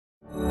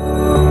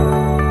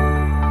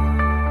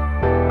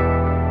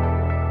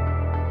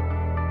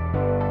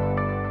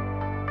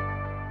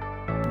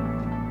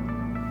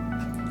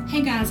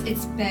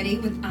it's Betty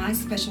with Eye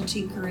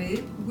Specialty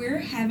Group. We're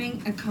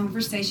having a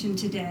conversation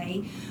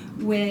today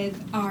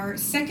with our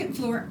second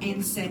floor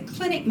ANSET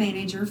clinic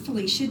manager,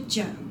 Felicia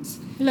Jones.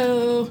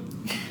 Hello.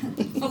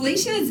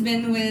 Felicia has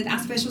been with Eye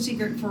Specialty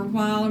Group for a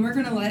while, and we're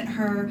going to let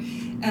her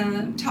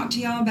talk to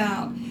y'all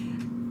about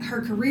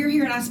her career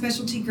here at Eye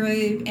Specialty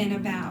Group and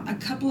about a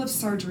couple of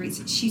surgeries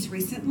that she's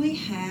recently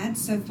had.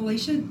 So,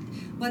 Felicia,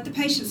 let the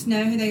patients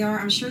know who they are.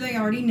 I'm sure they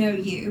already know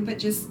you, but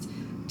just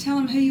tell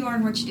them who you are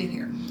and what you do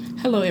here.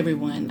 Hello,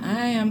 everyone.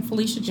 I am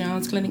Felicia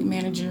Jones, clinic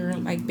manager,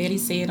 like Betty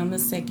said, on the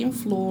second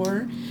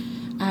floor.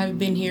 I've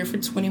been here for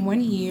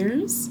 21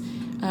 years.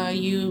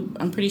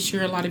 I'm pretty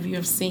sure a lot of you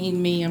have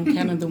seen me. I'm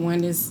kind of the one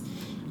that's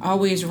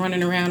always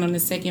running around on the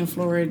second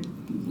floor,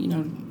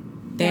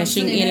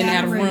 dashing in and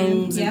out of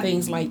rooms and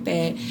things like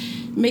that,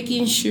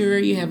 making sure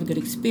you have a good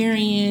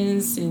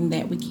experience and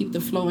that we keep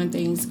the flow and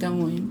things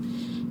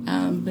going.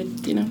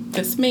 But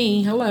that's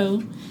me.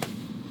 Hello.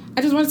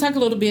 I just want to talk a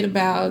little bit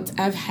about,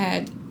 I've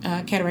had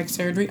cataract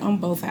surgery on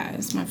both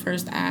eyes. My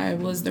first eye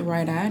was the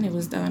right eye, and it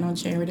was done on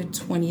January the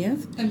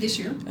 20th.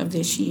 Of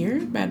this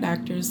year by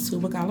Dr.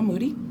 Suba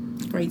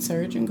Galamudi. Great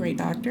surgeon, great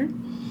doctor.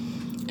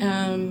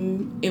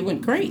 It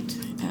went great.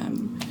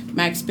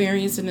 My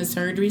experience in the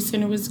surgery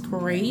center was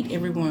great.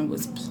 Everyone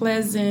was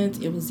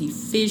pleasant. It was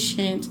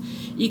efficient.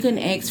 You couldn't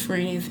ask for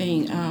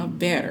anything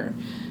better.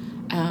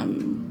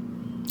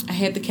 I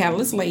had the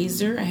catalyst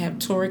laser. I have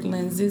toric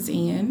lenses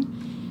in.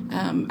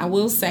 I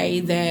will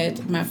say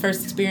that my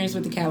first experience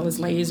with the catalyst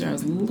laser, I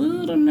was a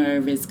little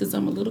nervous because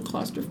I'm a little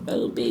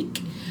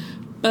claustrophobic.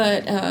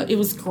 But it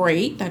was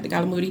great. Dr.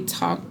 Galamudi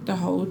talked the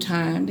whole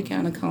time to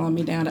kind of calm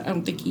me down. I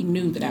don't think he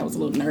knew that I was a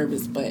little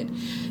nervous, but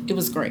it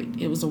was great.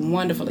 It was a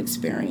wonderful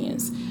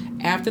experience.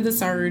 After the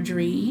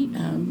surgery,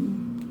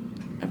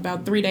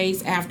 about 3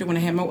 days after when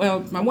I had my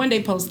one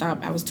day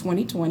post-op, I was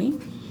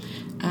 20/20.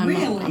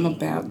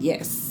 Really?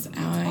 Yes.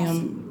 I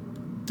am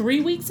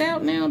 3 weeks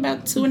out now,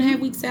 about 2.5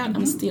 weeks out.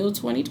 I'm still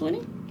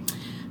 20/20.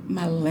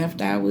 My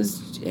left eye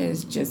was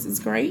just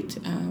as great,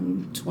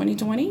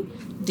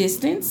 20/20.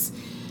 Distance.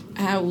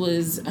 I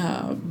was,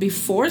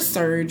 before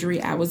surgery,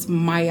 I was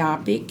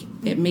myopic.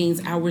 That means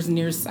I was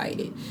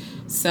nearsighted.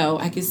 So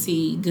I could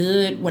see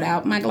good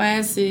without my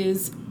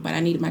glasses, but I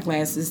needed my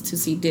glasses to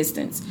see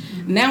distance.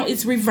 Now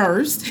it's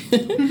reversed.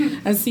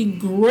 I see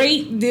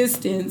great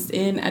distance,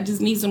 and I just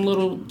need some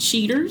little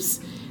cheaters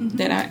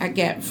that I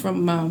got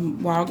from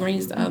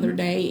Walgreens the other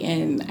day,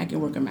 and I can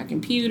work on my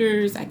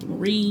computers. I can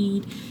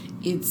read.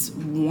 It's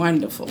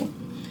wonderful.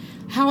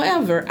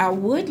 However, I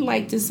would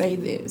like to say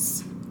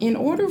this. In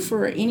order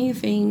for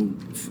anything,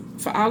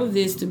 for all of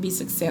this to be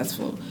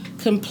successful,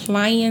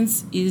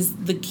 compliance is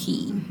the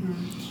key.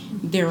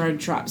 There are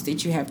drops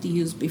that you have to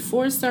use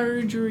before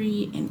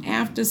surgery and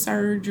after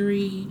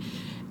surgery.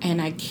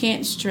 And I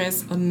can't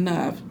stress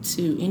enough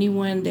to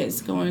anyone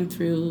that's going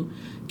through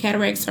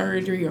cataract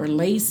surgery or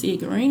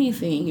LASIK or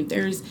anything, if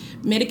there's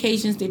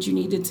medications that you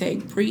need to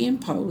take pre and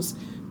post,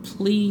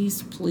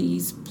 please,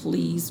 please,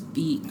 please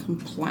be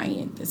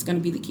compliant. That's going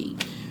to be the key.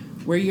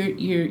 Wear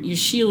your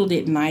shield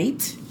at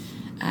night.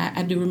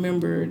 I do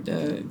remember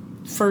the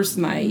first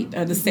night,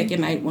 the second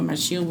night when my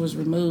shield was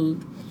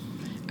removed.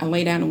 I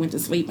lay down and went to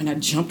sleep, and I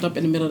jumped up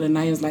in the middle of the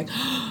night. I was like,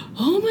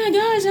 oh my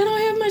gosh, I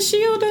don't have my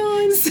shield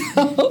on.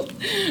 So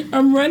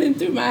I'm running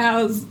through my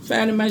house,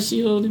 finding my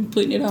shield and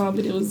putting it on,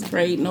 but it was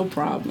great, no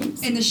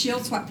problems. And the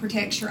shield's what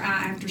protects your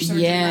eye after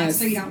surgery, yes. Right?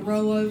 So you don't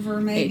roll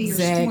over maybe,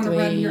 Exactly. or just want to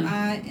rub your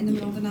eye in the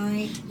middle of the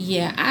night.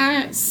 Yeah,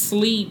 I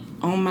sleep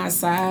on my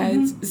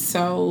sides,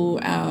 so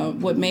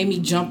what made me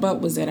jump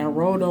up was that I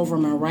rolled over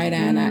my right eye,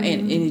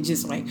 and it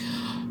just like...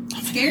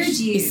 Scared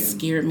you. It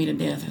scared me to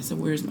death. I said,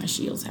 where's my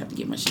shields? I have to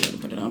get my shield to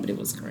put it on, but it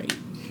was great.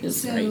 It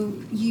was great. So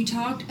you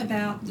talked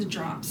about the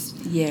drops.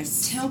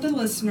 Yes. Tell the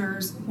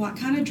listeners what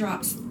kind of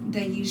drops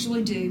they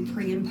usually do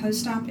pre and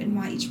post-op and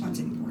why each one's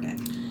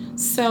important.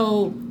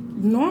 So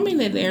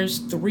normally there's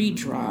 3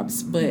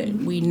 drops, but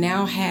we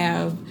now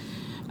have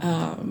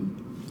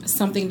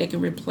something that can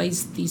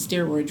replace the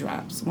steroid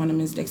drops. One of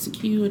them is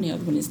Dexacu and the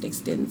other one is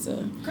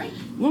Dextenza. Great.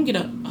 We won't get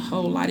a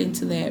whole lot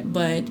into that,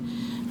 but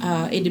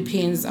it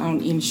depends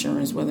on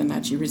insurance whether or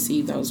not you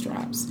receive those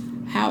drops.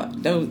 How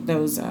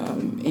those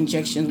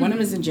injections, one of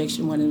them is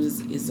injection, one of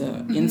them is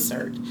a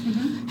insert.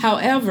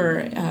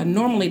 However,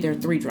 normally there are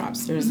 3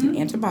 drops. There's an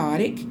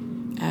antibiotic,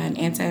 an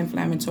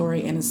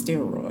anti-inflammatory, and a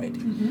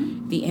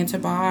steroid. The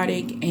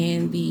antibiotic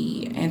and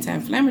the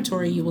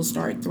anti-inflammatory you will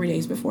start 3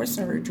 days before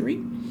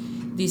surgery.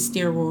 The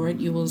steroid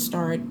you will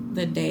start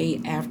the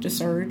day after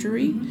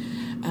surgery.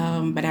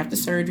 But after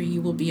surgery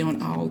you will be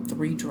on all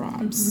 3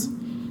 drops.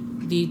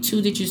 The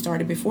 2 that you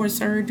started before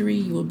surgery,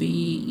 you will be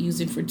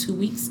using for 2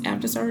 weeks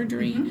after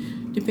surgery,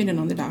 depending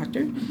on the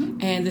doctor.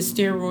 And the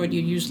steroid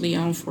you're usually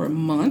on for a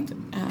month,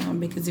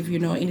 because if you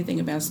know anything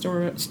about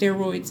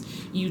steroids,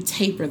 you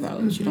taper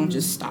those. You don't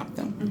just stop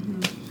them.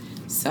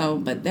 So,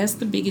 but that's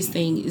the biggest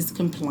thing is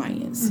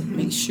compliance. Mm-hmm.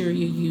 Make sure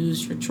you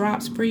use your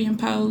drops pre and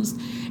post,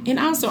 and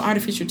also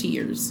artificial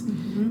tears.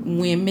 Mm-hmm.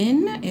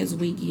 Women, as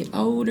we get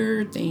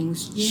older,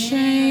 things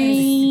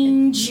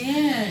change.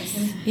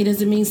 Yes. It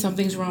doesn't mean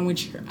something's wrong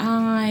with your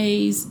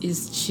eyes.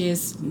 It's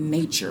just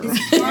nature.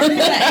 It's part of the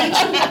age.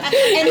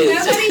 And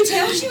nobody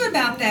tells you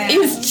about that.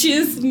 It's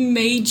just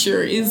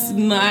nature. It's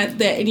not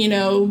that,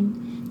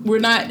 we're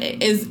not,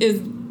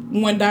 as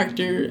one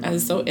doctor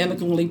so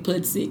eloquently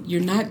puts it, you're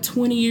not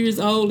 20 years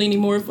old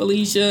anymore,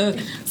 Felicia.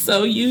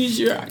 So use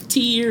your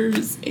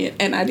tears.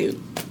 And I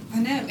do. I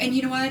know. And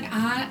you know what?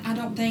 I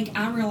don't think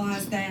I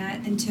realized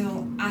that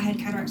until I had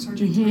cataract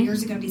surgery 3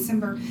 years ago,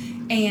 December,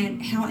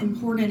 and how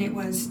important it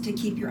was to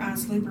keep your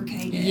eyes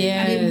lubricated.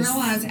 Yes. I didn't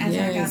realize as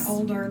I got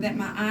older that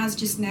my eyes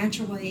just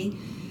naturally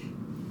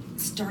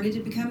started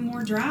to become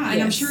more dry. Yes.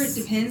 And I'm sure it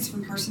depends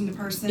from person to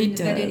person. It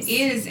does. But it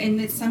is,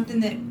 and it's something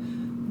that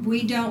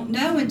we don't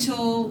know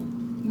until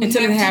it have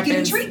to happens,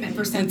 get a treatment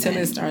for something. until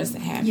it starts to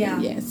happen. Yeah.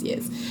 Yes.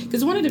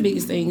 Because one of the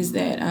biggest things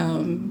that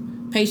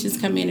patients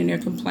come in and they're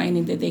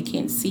complaining that they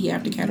can't see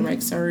after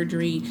cataract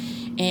surgery,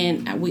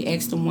 and we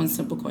ask them one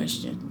simple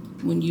question: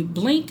 when you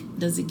blink,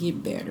 does it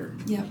get better?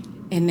 Yep.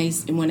 And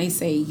when they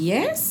say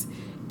yes,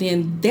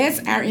 then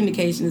that's our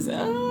indication is,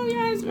 oh,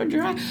 your eyes were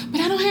dry,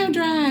 but I don't have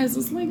dry eyes.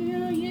 It's like,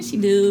 oh, yes,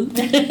 you do.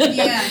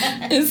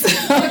 Yeah. And so,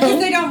 because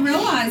they don't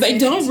realize they it.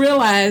 don't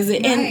realize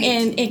it. Right.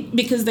 And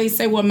because they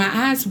say, well, my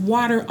eyes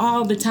water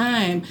all the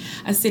time.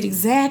 I said,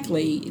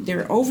 exactly.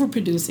 They're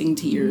overproducing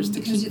tears to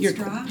because keep it's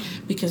dry.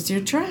 Because they're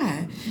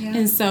dry. Yeah.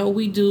 And so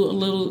we do a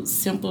little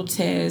simple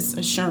test,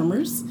 a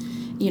Schirmer's,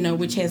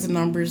 which has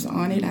numbers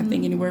on it. I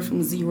think anywhere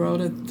from 0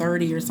 to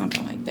 30 or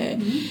something like that.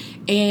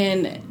 Mm-hmm.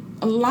 And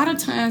a lot of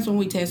times when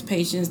we test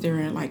patients,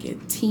 they're like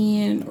at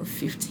 10 or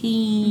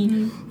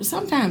 15, or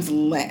sometimes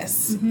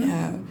less.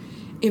 Mm-hmm.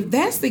 If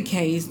that's the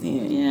case,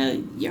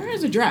 then your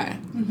eyes are dry.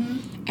 Mm-hmm.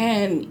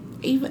 And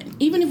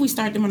even if we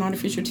start them on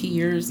artificial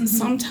tears,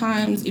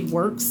 sometimes it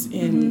works,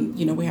 and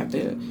we have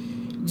to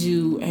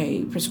do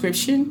a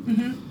prescription.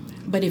 Mm-hmm.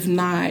 But if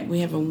not, we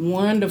have a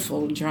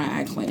wonderful dry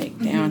eye clinic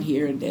down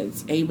here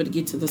that's able to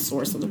get to the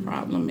source of the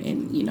problem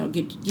and,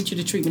 get you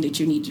the treatment that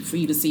you need for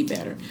you to see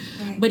better.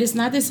 Right. But it's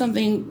not that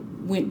something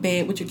went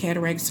bad with your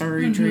cataract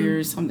surgery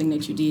or something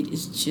that you did.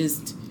 It's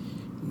just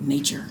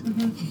nature.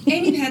 And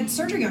you've had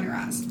surgery on your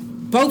eyes.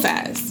 Both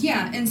eyes.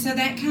 Yeah, and so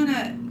that kind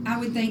of, I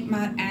would think,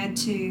 might add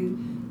to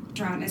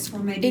dryness,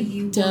 where maybe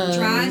you were does.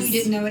 dry and you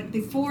didn't know it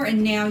before,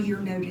 and now you're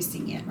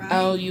noticing it, right?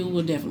 Oh, you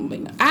will definitely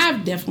know.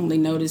 I've definitely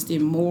noticed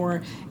it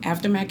more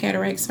after my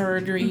cataract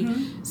surgery.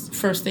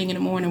 First thing in the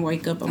morning,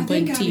 wake up, I'm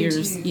putting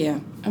tears. Yeah,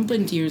 I'm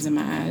putting tears in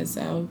my eyes.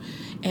 So,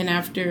 and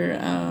after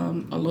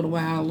a little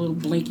while, a little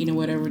blinking or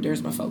whatever,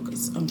 there's my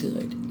focus. I'm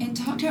good. And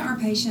talk to our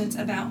patients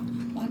about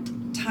what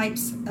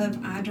types of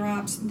eye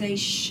drops they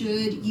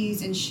should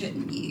use and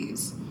shouldn't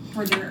use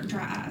for their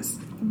dry eyes.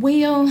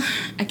 Well,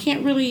 I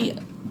can't really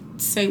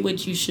say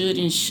what you should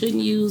and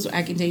shouldn't use.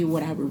 I can tell you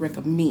what I would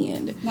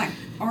recommend. Like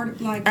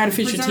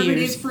artificial preservative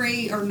tears.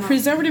 Free or not?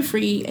 Preservative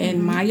free,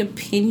 in my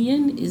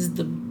opinion, is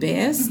the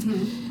best.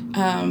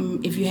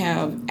 If you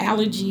have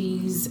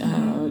allergies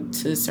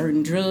to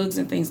certain drugs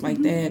and things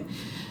like that,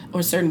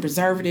 or certain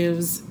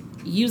preservatives,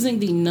 using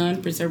the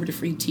non-preservative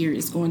free tear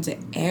is going to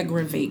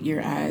aggravate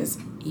your eyes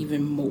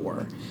even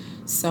more.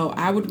 So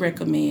I would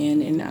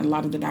recommend, and a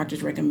lot of the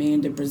doctors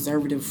recommend, the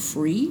preservative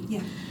free.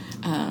 Yeah.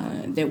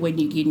 That way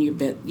you're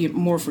getting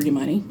more for your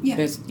money. Yeah.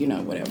 That's,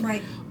 whatever.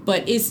 Right.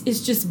 But it's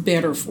just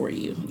better for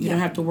you. You don't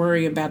have to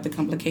worry about the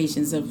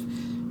complications of,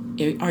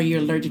 are you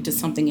allergic to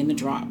something in the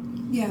drop?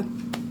 Yeah.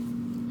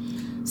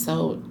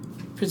 So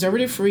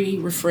preservative free,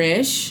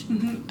 refresh.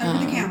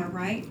 Over the counter,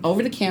 right?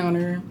 Over the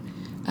counter.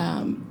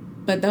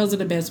 But those are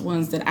the best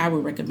ones that I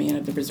would recommend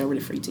of the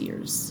preservative free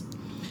tears.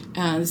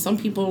 Some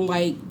people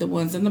like the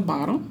ones in the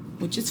bottle,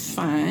 which is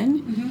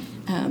fine.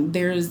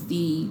 There's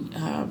the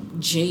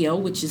gel,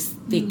 which is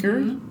thicker,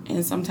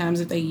 and sometimes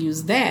if they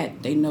use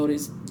that, they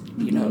notice,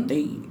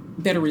 they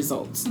better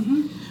results.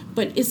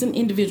 But it's an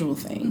individual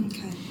thing.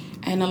 Okay.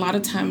 And a lot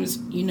of times,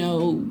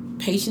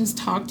 patients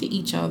talk to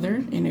each other,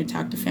 and they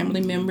talk to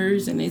family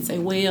members, and they say,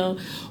 well,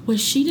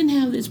 she didn't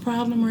have this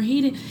problem, or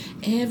he didn't.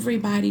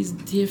 Everybody's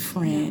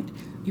different.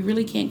 You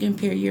really can't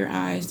compare your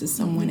eyes to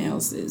someone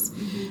else's.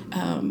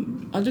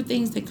 Other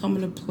things that come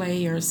into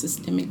play are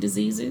systemic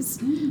diseases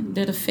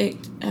that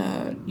affect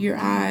your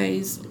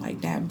eyes, like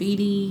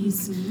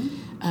diabetes,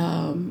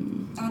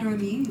 autoimmune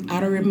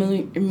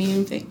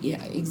thing.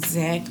 Yeah,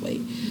 exactly.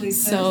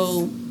 Lupus.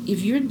 So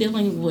if you're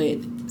dealing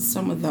with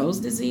some of those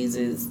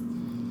diseases,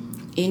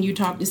 and you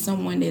talk to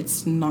someone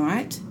that's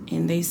not,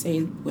 and they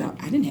say, well,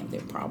 I didn't have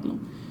that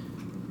problem.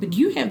 But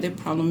you have that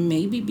problem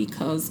maybe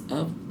because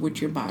of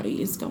what your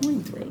body is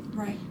going through.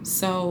 Right.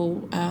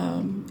 So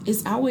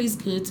it's always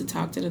good to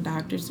talk to the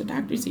doctors. The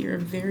doctors here are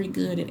very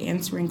good at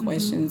answering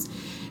questions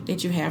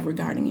that you have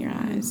regarding your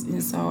eyes.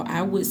 And so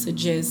I would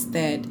suggest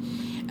that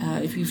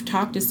if you've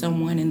talked to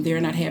someone and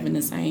they're not having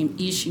the same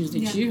issues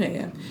that you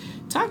have,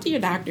 talk to your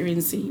doctor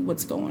and see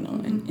what's going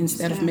on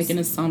instead of making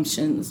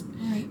assumptions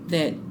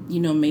that,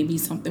 maybe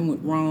something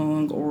went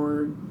wrong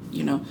or,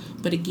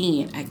 But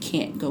again, I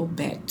can't go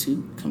back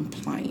to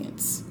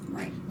compliance.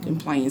 Right.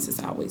 Compliance is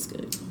always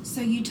good. So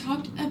you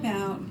talked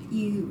about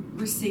you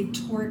received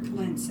toric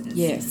lenses.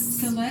 Yes.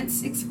 So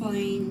let's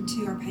explain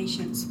to our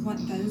patients what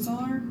those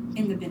are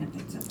and the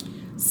benefits of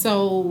them.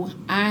 So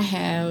I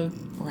had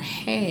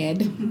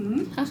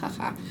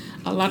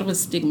a lot of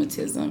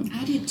astigmatism.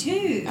 I did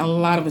too. A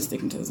lot of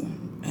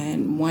astigmatism.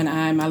 And one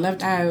eye, my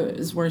left eye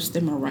is worse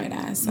than my right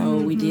eye. So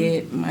we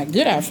did my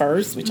good eye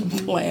first, which I'm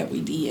glad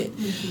we did.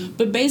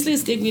 But basically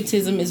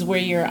astigmatism is where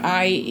your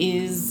eye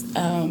is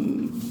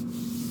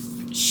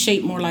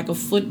shaped more like a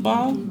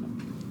football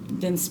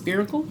than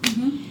spherical.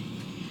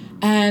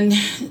 And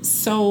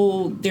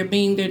so there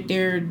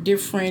are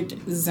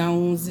different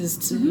zones as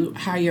to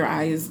how your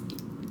eye is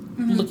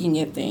looking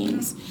at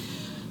things.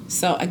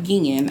 So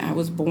again, I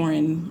was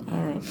born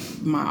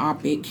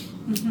myopic,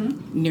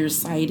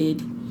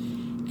 nearsighted,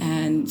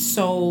 and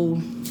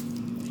so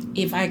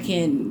if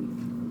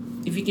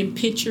you can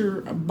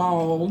picture a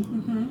ball,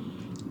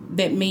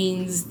 that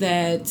means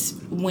that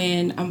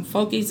when I'm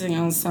focusing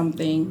on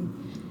something,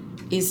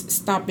 it's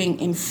stopping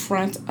in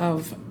front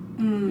of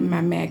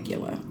my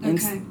macula. Okay.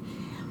 And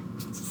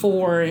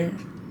for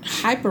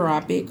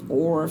hyperopic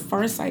or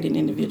farsighted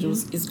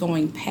individuals, it's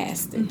going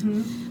past it.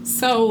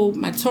 So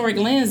my toric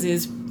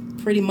lenses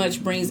pretty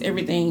much brings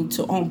everything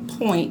to on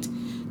point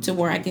to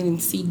where I can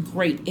see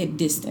great at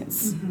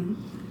distance.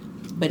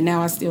 But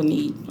now I still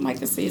need,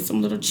 like I said,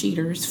 some little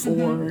cheaters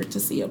to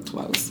see up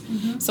close.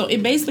 So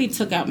it basically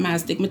took out my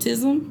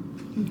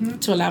astigmatism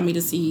to allow me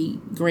to see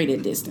great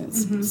at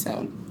distance.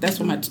 So that's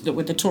what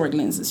the toric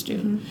lenses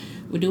do.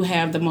 We do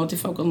have the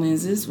multifocal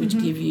lenses, which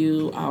give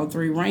you all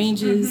three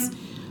ranges.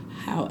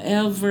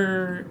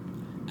 However,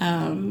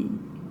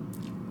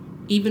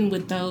 even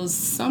with those,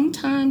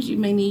 sometimes you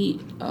may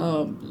need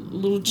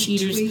little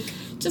cheaters,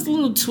 just a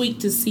little tweak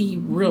to see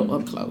real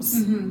up close.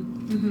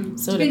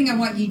 So depending on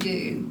what you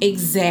do.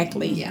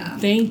 Exactly. Yeah.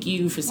 Thank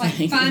you for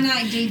saying like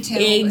finite detail.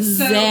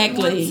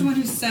 Exactly. So, someone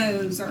who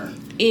sews or.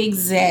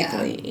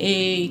 Exactly.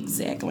 Yeah.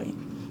 Exactly.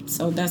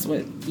 So that's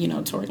what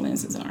toric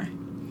lenses are.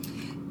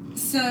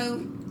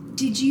 So,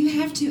 did you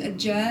have to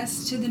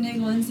adjust to the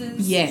new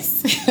lenses?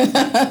 Yes.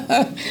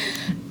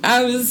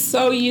 I was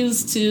so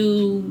used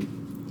to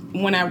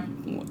when I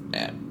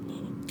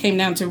came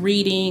down to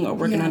reading or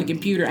working on a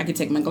computer, I could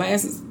take my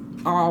glasses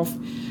off.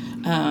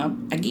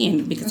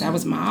 Again, because I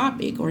was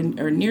myopic or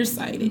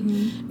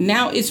nearsighted.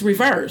 Now it's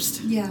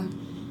reversed. Yeah.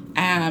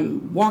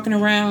 I'm walking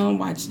around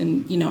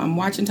watching, I'm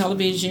watching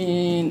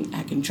television.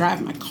 I can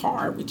drive my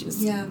car, which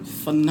is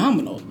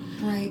phenomenal.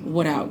 Right.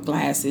 Without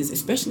glasses,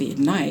 especially at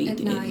night. At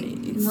night.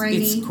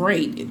 It's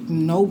great.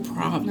 No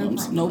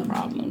problems.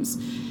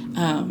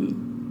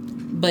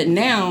 But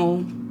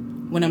now,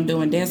 when I'm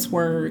doing desk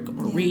work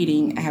or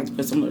reading, I have to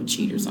put some little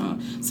cheaters on.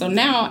 So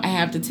now I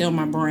have to tell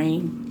my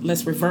brain,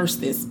 let's reverse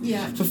this.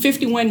 Yeah. For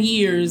 51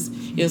 years,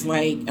 it was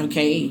like,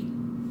 okay,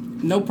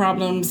 no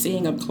problem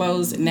seeing up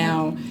close. And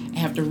now I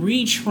have to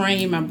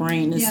retrain my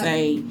brain to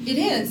say... It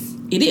is.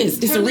 It is.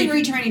 Totally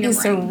retraining your brain.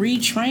 It's a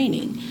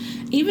retraining.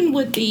 Even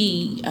with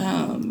the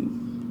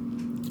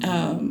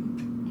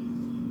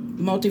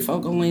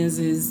multifocal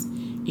lenses...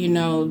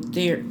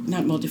 they're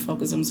not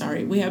multifocals, I'm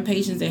sorry. We have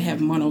patients that have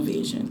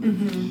monovision.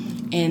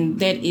 And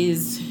that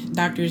is,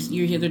 doctors,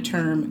 you hear the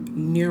term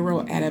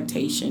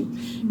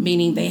neuroadaptation,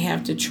 meaning they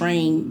have to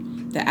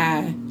train the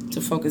eye to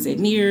focus at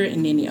near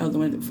and then the other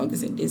one to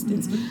focus at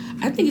distance.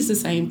 I think it's the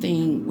same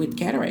thing with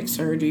cataract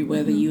surgery,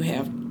 whether you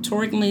have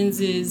toric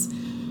lenses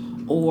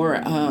or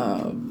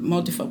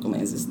multifocal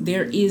lenses.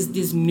 There is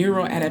this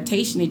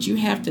neuroadaptation that you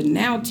have to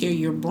now tell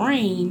your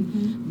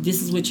brain,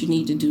 this is what you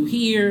need to do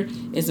here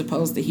as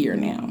opposed to here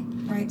now.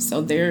 Right.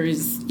 So there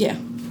is,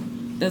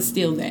 that's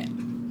still that.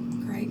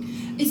 Great.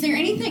 Is there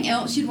anything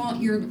else you'd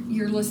want your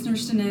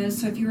listeners to know?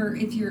 So if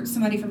you're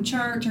somebody from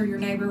church or your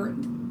neighbor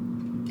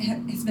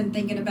has been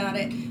thinking about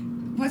it,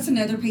 what's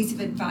another piece of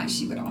advice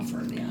you would offer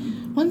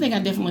them? One thing I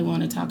definitely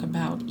want to talk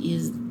about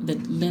is the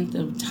length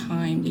of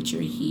time that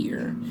you're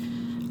here.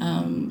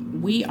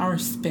 We are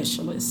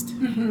specialists.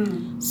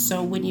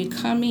 So when you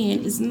come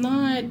in,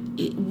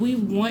 we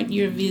want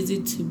your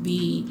visit to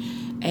be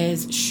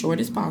as short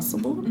as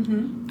possible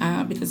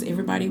because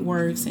everybody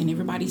works and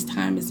everybody's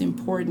time is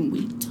important.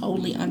 We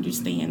totally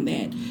understand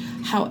that.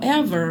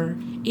 However,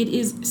 it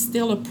is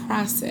still a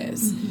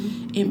process.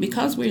 And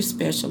because we're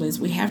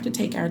specialists, we have to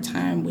take our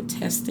time with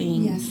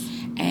testing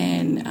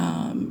and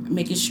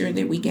making sure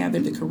that we gather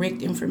the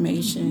correct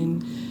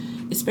information,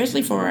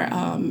 especially for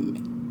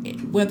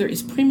whether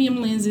it's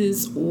premium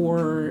lenses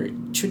or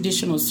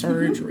traditional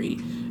surgery.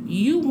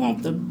 You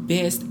want the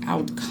best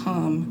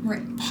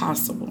outcome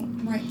possible.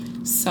 Right.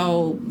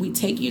 So we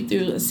take you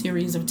through a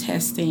series of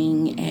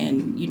testing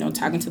and,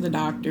 talking to the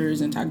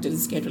doctors and talking to the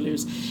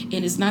schedulers.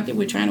 And it's not that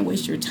we're trying to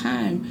waste your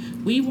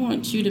time. We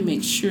want you to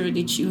make sure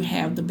that you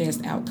have the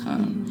best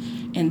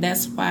outcome. And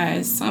that's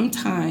why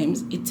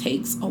sometimes it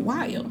takes a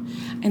while.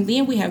 And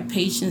then we have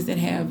patients that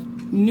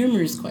have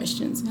numerous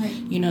questions. Right.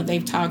 You know,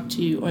 they've talked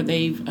to, or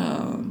they've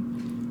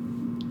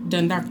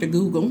done Dr.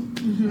 Google.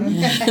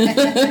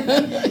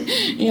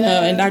 You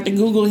know, and Dr.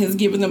 Google has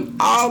given them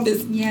all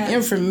this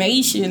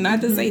information,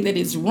 not to say that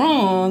it's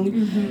wrong,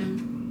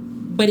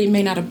 but it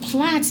may not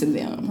apply to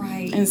them.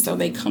 Right. And so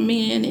they come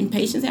in, and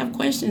patients have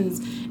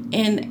questions,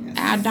 and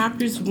our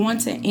doctors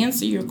want to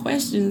answer your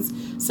questions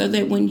so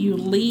that when you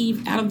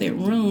leave out of that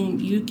room,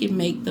 you can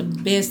make the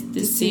best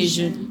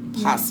decision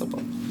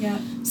possible. Yeah.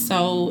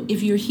 So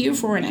if you're here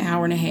for an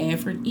hour and a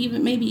half, or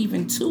maybe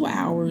even 2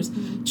 hours,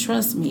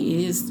 trust me,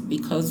 it is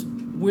because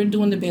we're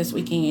doing the best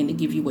we can to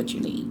give you what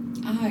you need.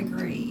 I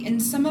agree. And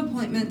some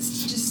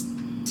appointments just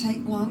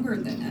take longer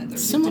than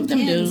others. Some of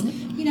them do.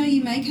 You know,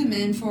 you may come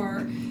in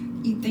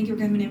you think you're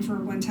coming in for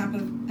one type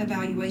of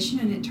evaluation,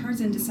 and it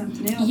turns into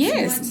something else.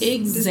 Yes,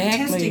 exactly. The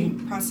testing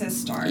process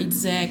starts.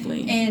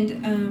 Exactly.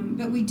 And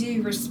but we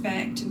do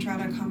respect and try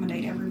to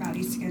accommodate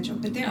everybody's schedule.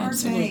 But there are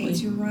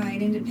days, you're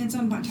right, and it depends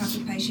on what type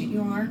of patient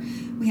you are.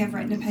 We have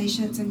retina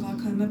patients and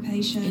glaucoma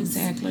patients.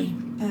 Exactly.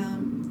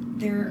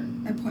 Their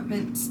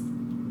appointments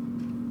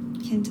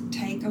can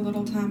take a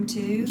little time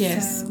too.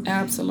 Yes, so,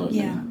 absolutely.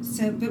 Yeah.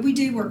 So, but we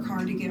do work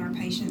hard to get our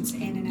patients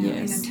in and out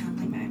in a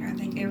timely manner. I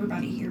think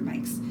everybody here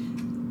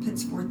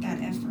puts forth that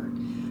effort.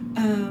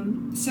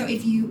 So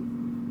if you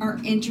are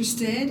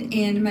interested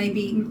in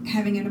maybe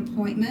having an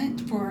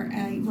appointment for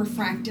a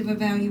refractive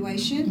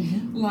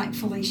evaluation, like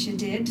Felicia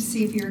did, to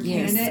see if you're a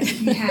candidate,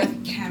 if you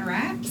have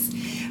cataracts,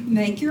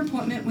 make your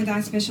appointment with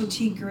Eye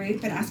Specialty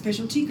Group at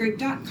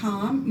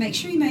eyespecialtygroup.com. Make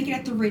sure you make it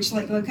at the Ridge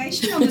Lake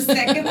location on the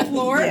second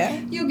floor.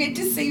 You'll get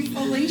to see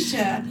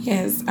Felicia.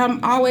 Yes,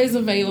 I'm always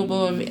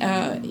available.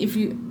 If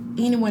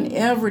anyone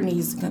ever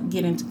needs to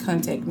get into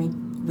contact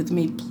with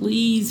me,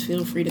 please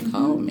feel free to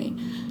call me.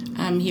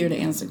 I'm here to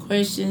answer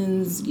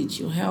questions, get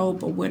you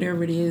help, or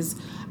whatever it is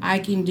I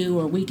can do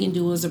or we can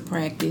do as a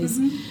practice.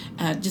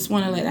 Just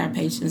want to let our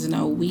patients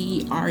know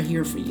we are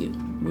here for you.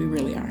 We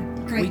really are.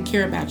 Great. We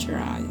care about your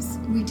eyes.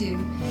 We do.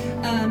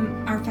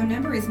 Our phone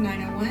number is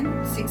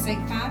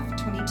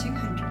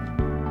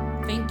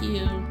 901-685-2200. Thank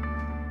you.